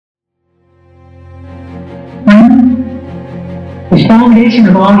The foundation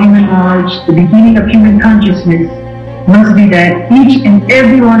of all human knowledge, the beginning of human consciousness, must be that each and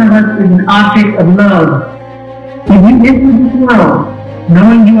every one of us is an object of love. If you enter this world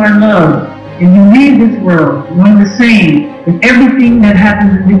knowing you are loved, and you leave this world knowing the same, and everything that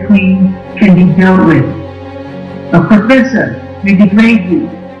happens in between can be dealt with. A professor may degrade you,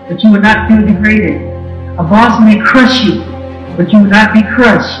 but you will not feel degraded. A boss may crush you, but you will not be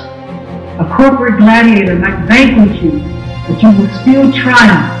crushed. A corporate gladiator might vanquish you, but you will still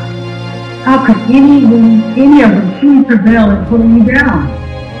triumph. How could any of them truly prevail in pulling you down?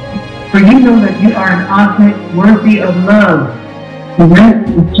 For you know that you are an object worthy of love. The rest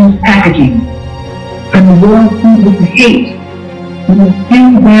is just packaging. From the world filled with hate, you will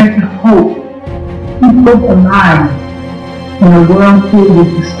still dare to hope. Keep hope alive. In a world filled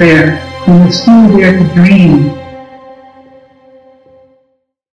with despair, you will still dare to dream.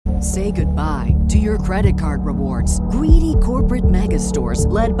 Say goodbye to your credit card rewards. Greedy corporate mega stores,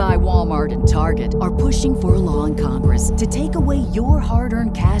 led by Walmart and Target, are pushing for a law in Congress to take away your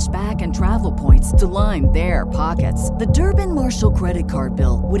hard-earned cash back and travel points to line their pockets. The Durbin-Marshall credit card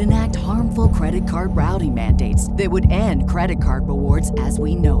bill would enact harmful credit card routing mandates that would end credit card rewards as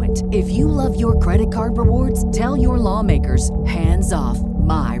we know it. If you love your credit card rewards, tell your lawmakers, hands off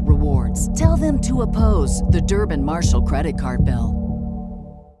my rewards. Tell them to oppose the Durbin-Marshall credit card bill.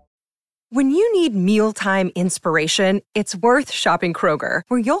 When you need mealtime inspiration, it's worth shopping Kroger,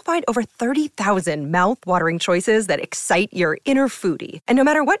 where you'll find over 30,000 mouth-watering choices that excite your inner foodie. And no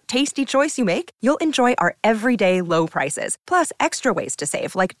matter what tasty choice you make, you'll enjoy our everyday low prices, plus extra ways to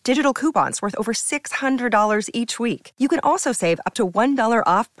save, like digital coupons worth over $600 each week. You can also save up to $1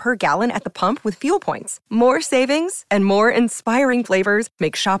 off per gallon at the pump with fuel points. More savings and more inspiring flavors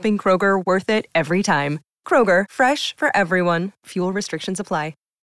make shopping Kroger worth it every time. Kroger, fresh for everyone. Fuel restrictions apply.